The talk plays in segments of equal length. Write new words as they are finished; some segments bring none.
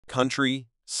Country,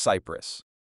 Cyprus.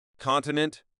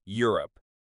 Continent, Europe.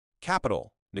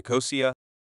 Capital, Nicosia.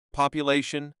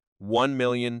 Population,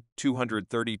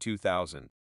 1,232,000.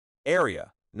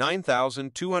 Area,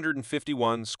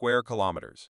 9,251 square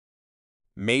kilometers.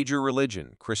 Major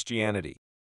religion, Christianity.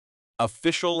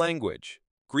 Official language,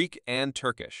 Greek and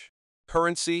Turkish.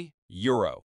 Currency,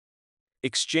 Euro.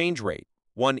 Exchange rate,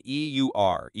 1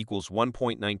 EUR equals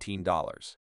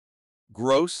 $1.19.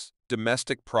 Gross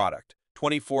domestic product,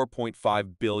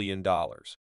 $24.5 billion.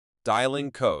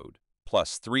 Dialing code,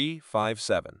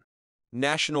 +357.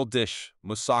 National dish,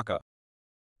 Moussaka.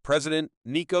 President,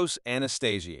 Nikos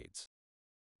Anastasiades.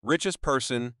 Richest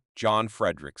person, John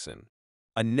Frederickson.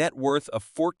 A net worth of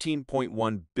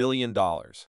 $14.1 billion.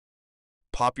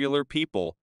 Popular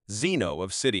people, Zeno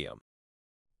of Citium.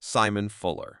 Simon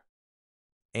Fuller.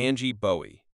 Angie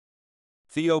Bowie.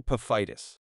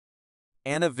 Theopaphitis.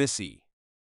 Anna Vissi.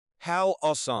 Hal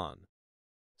Ossan.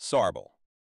 Sarbel.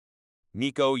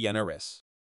 Nico Yenaris.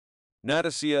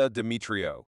 Nastasia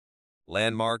Demetrio.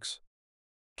 Landmarks.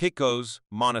 Kykkos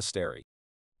Monastery.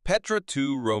 Petra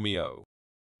II Romiou.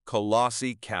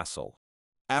 Kolossi Castle.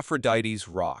 Aphrodite's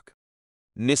Rock.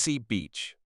 Nissi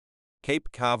Beach.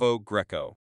 Cape Cavo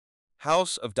Greco.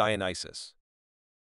 House of Dionysus.